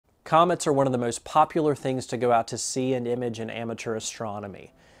Comets are one of the most popular things to go out to see and image in amateur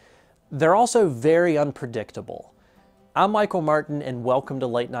astronomy. They're also very unpredictable. I'm Michael Martin, and welcome to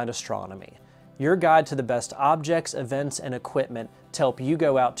Late Night Astronomy, your guide to the best objects, events, and equipment to help you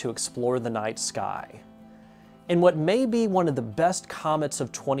go out to explore the night sky. In what may be one of the best comets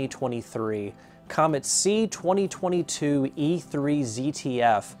of 2023, Comet C 2022 E3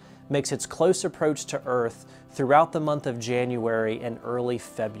 ZTF makes its close approach to Earth throughout the month of January and early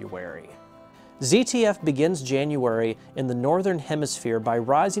February. ZTF begins January in the northern hemisphere by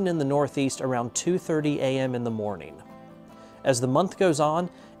rising in the northeast around 2:30 a.m. in the morning. As the month goes on,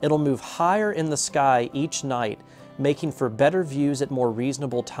 it'll move higher in the sky each night, making for better views at more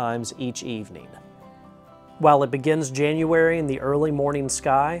reasonable times each evening. While it begins January in the early morning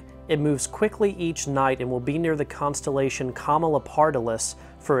sky, it moves quickly each night and will be near the constellation Comet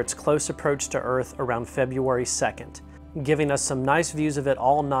for its close approach to Earth around February 2nd, giving us some nice views of it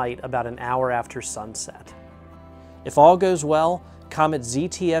all night about an hour after sunset. If all goes well, Comet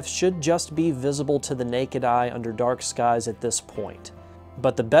ZTF should just be visible to the naked eye under dark skies at this point,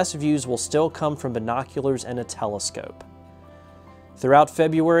 but the best views will still come from binoculars and a telescope. Throughout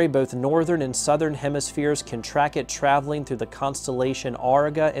February, both northern and southern hemispheres can track it traveling through the constellation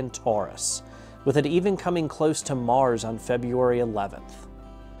Auriga and Taurus, with it even coming close to Mars on February 11th.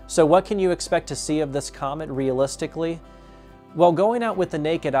 So what can you expect to see of this comet realistically? Well, going out with the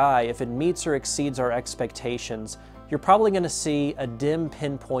naked eye, if it meets or exceeds our expectations, you're probably going to see a dim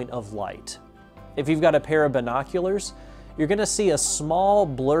pinpoint of light. If you've got a pair of binoculars, you're going to see a small,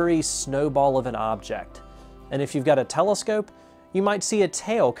 blurry snowball of an object. And if you've got a telescope, you might see a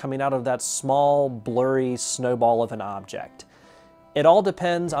tail coming out of that small, blurry snowball of an object. It all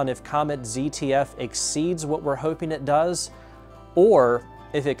depends on if Comet ZTF exceeds what we're hoping it does, or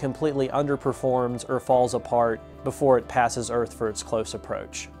if it completely underperforms or falls apart before it passes Earth for its close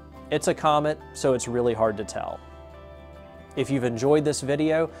approach. It's a comet, so it's really hard to tell. If you've enjoyed this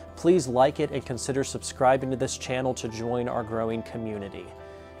video, please like it and consider subscribing to this channel to join our growing community.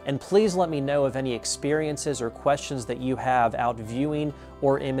 And please let me know of any experiences or questions that you have out viewing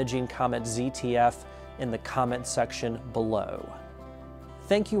or imaging Comet ZTF in the comment section below.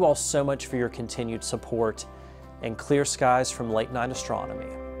 Thank you all so much for your continued support, and clear skies from Late Night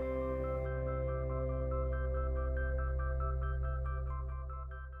Astronomy.